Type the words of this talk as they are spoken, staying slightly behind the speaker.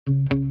Raj.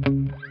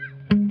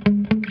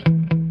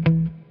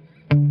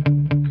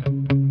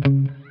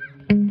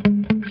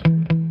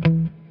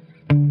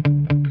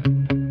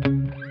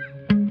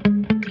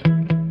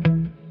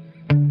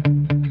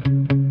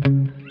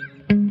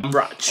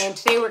 And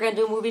today we're going to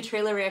do a movie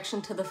trailer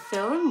reaction to the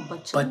film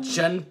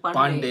Bachchan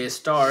Paandey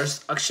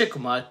stars Akshay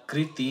Kumar,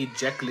 Kriti,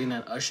 Jacqueline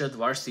and Arshad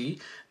Varsi,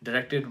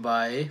 directed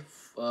by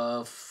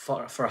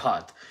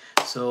Farhad.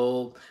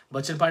 So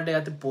Bachchan Paandey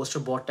I think poster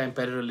बहुत time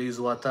पहले release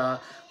हुआ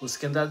था.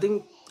 उसके अंदर I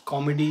think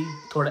comedy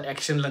थोड़ा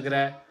action लग रहा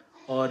है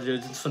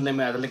और सुनने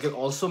में आया था. लेकिन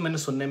ऑल्सो मैंने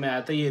सुनने में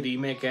आया था ये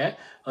रीमेक है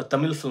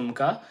तमिल फिल्म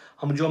का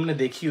हमने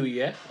देखी हुई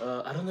है.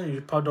 आई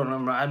डोंट नो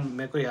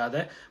मेरे को याद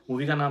है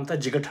मूवी का नाम था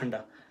जिगर ठंडा.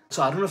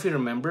 सो I don't know if you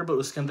remember but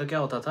उसके अंदर क्या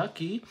होता था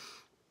कि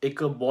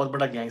एक बहुत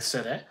बड़ा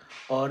गैंगस्टर है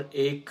और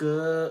एक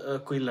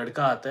कोई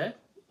लड़का आता है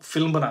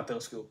फिल्म बनाता है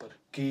उसके ऊपर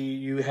कि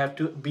you have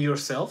to be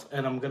yourself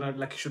and I am gonna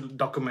like should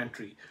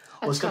documentary.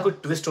 उसका कोई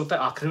ट्विस्ट होता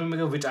है आखिर में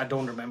व्हिच आई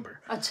डोंट रिमेंबर.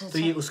 तो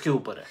ये उसके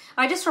ऊपर है.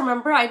 I just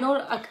remember I know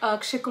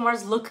Akshay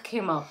Kumar's look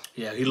came up.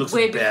 Yeah, he looks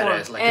way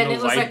badass. before. Like and it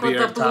was like with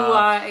the blue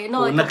eye, you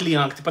know, like नकली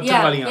आंख थी,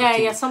 पत्थर वाली आंख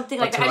थी. Yeah,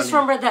 something like that. I just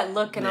remember that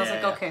look and I was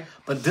like, okay.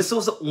 But this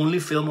was the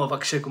only film of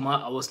Akshay Kumar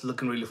I was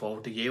looking really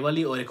forward to. ये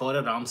वाली और एक और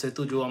है राम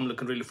सेतु जो I'm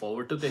looking really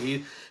forward to.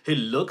 He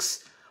looks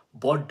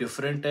बहुत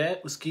different है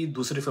उसकी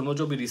दूसरी फिल्मों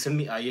जो भी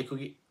recently आई है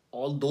क्योंकि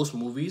all those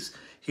movies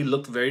he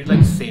looked very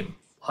like same.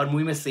 Her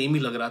movie में सेम ही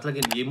लग रहा था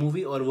लेकिन ये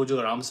मूवी और वो जो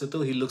राम से तो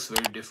he looks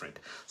very different.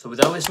 So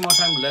without wasting more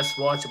time, let's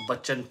watch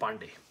Bachchan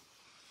Paandey.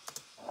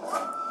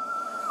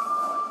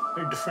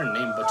 Very different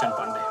name, Bachchan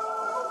Paandey.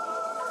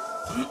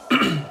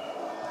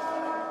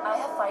 I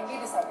have finally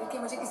decided कि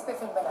मुझे किस पे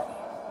फिल्म बनानी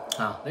है.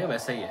 हाँ, देखो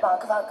वैसा ही है.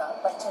 बागवा का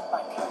बच्चन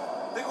पांडे.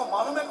 देखो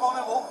मालूम है कौन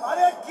है वो?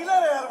 अरे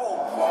किलर है यार वो.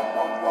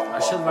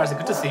 Arshad Varsi,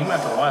 good to see him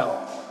after a while.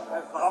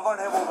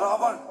 Ravan है वो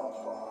रावण.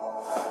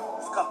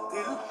 उसका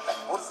दिल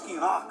और उसकी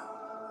आँख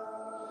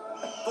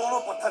दोनों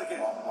पत्थर के.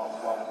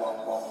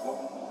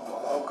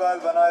 औकात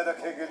बनाए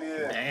रखे के लिए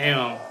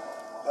Damn.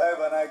 भय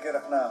बनाए के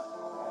रखना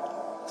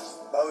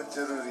बहुत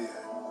जरूरी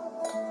है.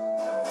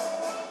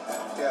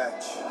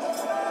 Catch.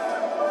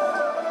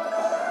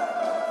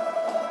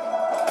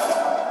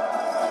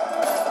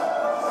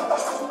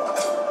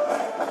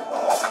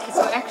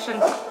 So action.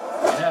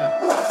 Yeah.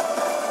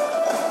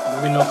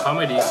 Movie no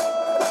comedy.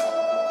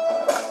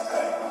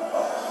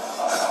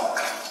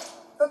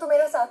 तो तू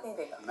मेरा साथ नहीं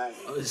देगा.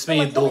 इसमें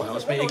ये दो है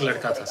उसमें एक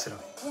लड़का था सिर्फ.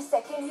 ये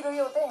सेकंड हीरो ही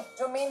होते हैं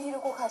जो मेन हीरो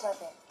को खा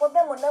जाते हैं. वो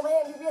अपना मुन्ना भाई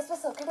एमबीबीएस में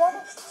सर्किट याद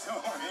है?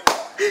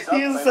 He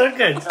is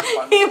circuit.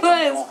 He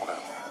was.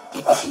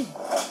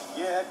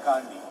 ये है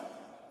कांडी.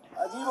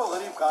 अजीब और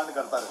गरीब कांड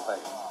करता रहता है.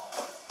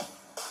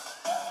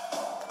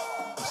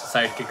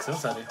 साइड किक्स हैं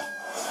सारे.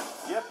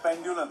 ये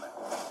पेंडुलम है.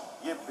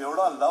 ये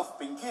बेवड़ा लव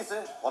पिंकी से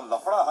और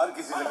लफड़ा हर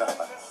किसी से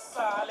करता है.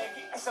 साले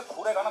की ऐसे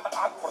घूरेगा ना तो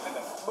आग फोड़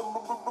देगा.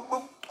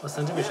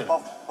 संजय मिश्रा.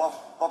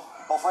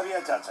 बफरिया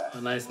चाचा है.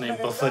 Nice name,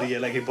 Bufferia,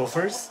 like he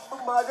buffers.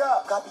 Maaza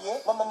कापिए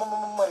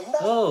Mirinda.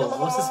 Oh,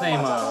 what's his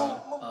name?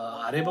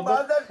 अरे बाबा.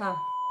 हाँ.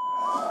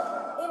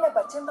 ये मैं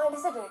बच्चन पांडे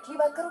से डायरेक्टली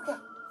बात करूं क्या?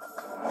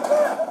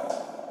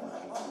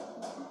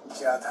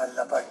 ज्यादा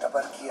लपट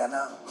टपर किया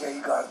ना यही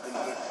गाड़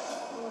देंगे.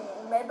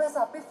 मैं बस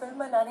आप पे फिल्म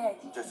बनाने आई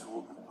थी. जैसे वो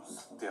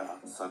सत्या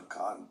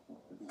सरकार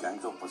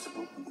गैंग्स ऑफ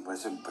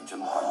वैसे बच्चन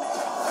पांडे.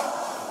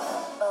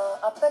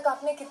 अब तक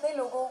आपने कितने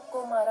लोगों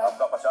को मारा?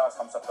 आपका 50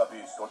 हम सबका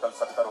 20 टोटल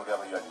 70 हो गया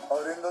भैया जी.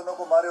 और इन दोनों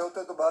को मारे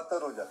होते तो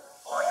 72 हो जाते.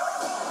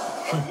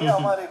 ये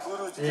हमारे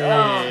गुरु जी.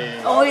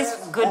 Always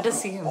good to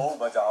see him. वो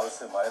बचाव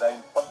से मायरा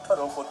इन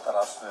पत्थरों को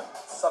तराशने.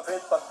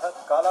 सफेद पत्थर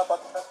काला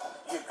पत्थर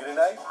ये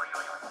ग्रेनाइट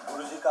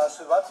गुरु जी का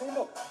आशीर्वाद नहीं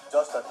लो.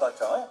 जस्ट अ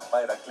टच है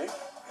Myra click.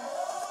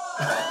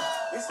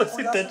 What's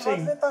he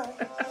touching?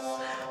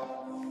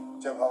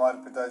 जब हमारे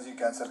पिताजी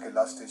कैंसर के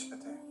लास्ट स्टेज पे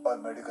थे और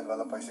मेडिकल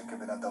वाला पैसे के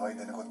बिना दवाई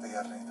देने को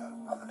तैयार नहीं था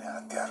हमने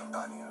हथियार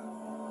उठा लिया.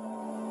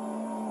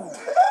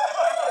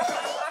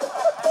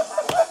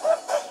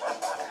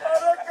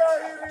 अरे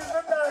कहीं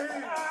रीजन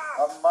नहीं.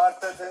 हम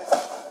मारते थे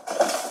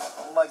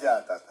मजा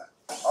आता था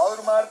और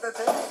मारते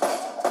थे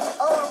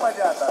और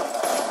मजा आता था.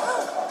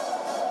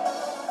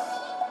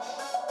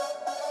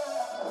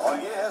 और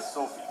ये है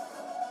सोफी.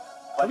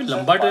 अभी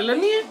लंबा ट्रेलर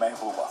नहीं है.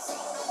 महबूबा.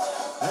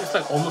 It's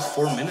like almost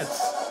 4 minutes.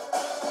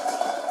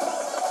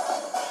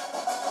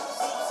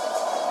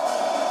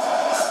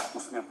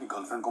 उसने अपनी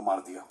गर्लफ्रेंड को मार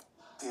दिया.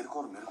 तेरे को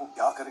और मेरे को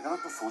क्या करेगा ना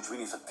तो सोच भी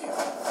नहीं सकती है.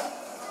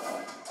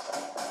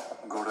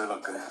 घोड़े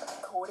लग गए.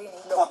 घोड़े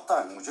नहीं लोग. पता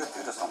है मुझे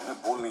तेरे सामने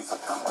बोल नहीं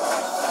सकता.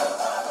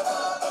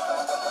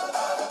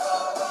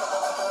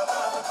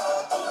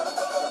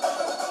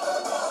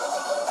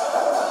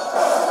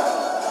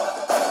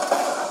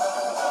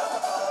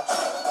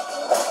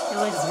 It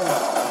looks good.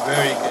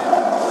 Very good.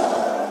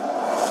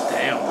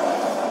 Damn.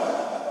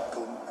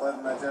 तुम पर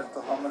नजर तो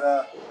हमरा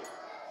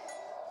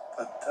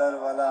पत्थर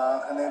वाला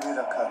आंख ने भी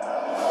रखा था.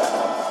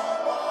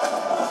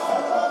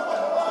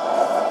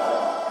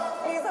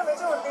 प्लीज हमें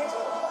छोड़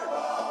दीजिए.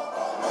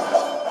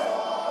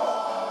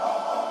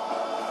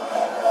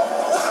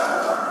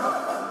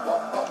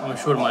 I'm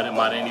sure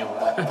मारे नहीं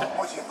होगा.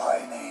 मुझे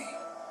भाई नहीं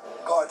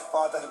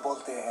गॉडफादर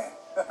बोलते हैं।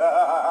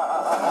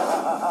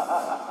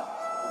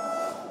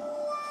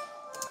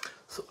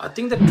 So I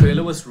think the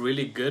trailer was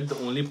really good. The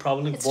only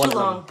problem It's too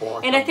long.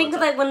 And I think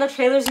that when the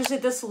trailer's usually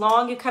this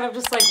long, you kind of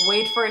just like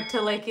wait for it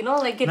to like, you know,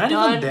 like get Not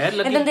done. even that,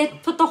 like and then they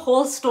put the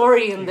whole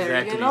story in there,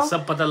 Exactly. you know?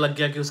 सब पता लग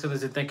गया कि उसके अंदर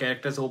जितने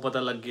characters वो पता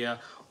लग गया,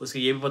 उसके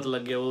ये भी पता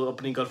लग गया, वो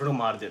अपनी गर्लफ्रेंड को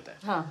मार देता है.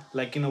 हाँ.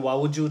 Like you know, why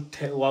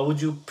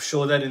would you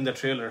show that in the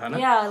trailer, है ना?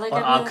 Yeah, like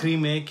और आखिरी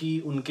में कि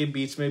उनके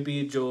बीच में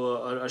भी जो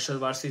अरशद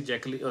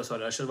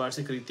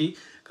वारसी कृति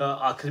का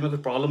आखिरी में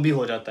कोई प्रॉब्लम भी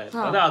हो जाता है.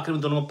 पता है आखिरी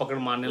में दोनों को पकड़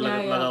मारने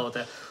लगा होता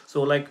है.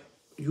 So like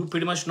you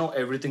pretty much know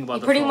everything about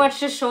the film. Pretty much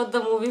just showed the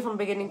movie from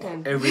beginning to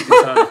end.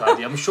 Everything सारा दिखा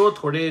दिया. I'm sure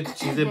थोड़े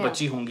चीजें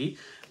बची होंगी,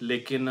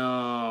 लेकिन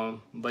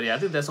but yeah, I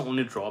think that's the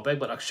only drawback.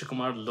 But Akshay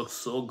Kumar looks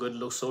so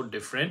good, looks so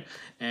different,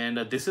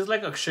 and this is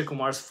like Akshay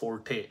Kumar's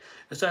forte.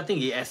 So I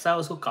think ये ऐसा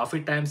उसको काफी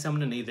टाइम से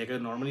हमने नहीं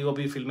देखा. Normally वो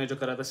भी फिल्में जो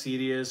कर रहा था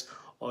serious,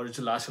 और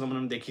जो लास्ट फिल्म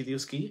हमने देखी थी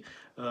उसकी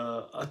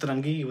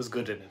अतरंगी, he was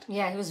good in it.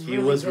 Yeah, he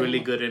was really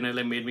good in it.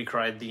 Like made me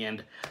cry at the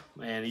end,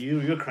 and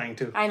you're crying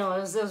too. I know,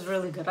 it was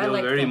really good. I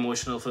liked it. Very it.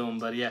 emotional film,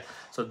 but yeah.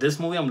 So this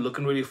movie I'm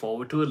looking really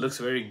forward to. It looks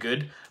very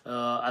good.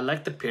 I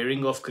like the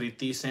pairing of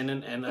Kriti Sen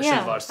and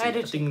Ashad Varsi.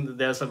 I think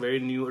there's a very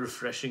new,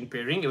 refreshing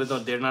pairing, even though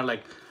they're not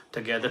like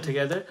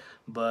together.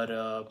 But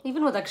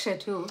even with Akshay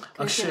too.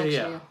 Akshay,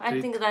 yeah.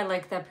 I think that I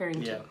like that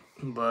pairing too. Yeah.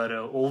 But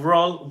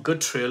overall,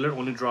 good trailer.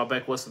 Only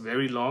drawback was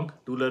very long.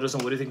 Do let us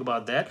know what you think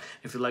about that.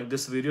 If you like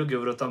this video,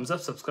 give it a thumbs up.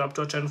 Subscribe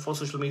to our channel for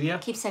social media.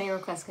 Keep sending your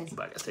requests, guys.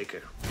 Bye guys. Take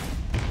care.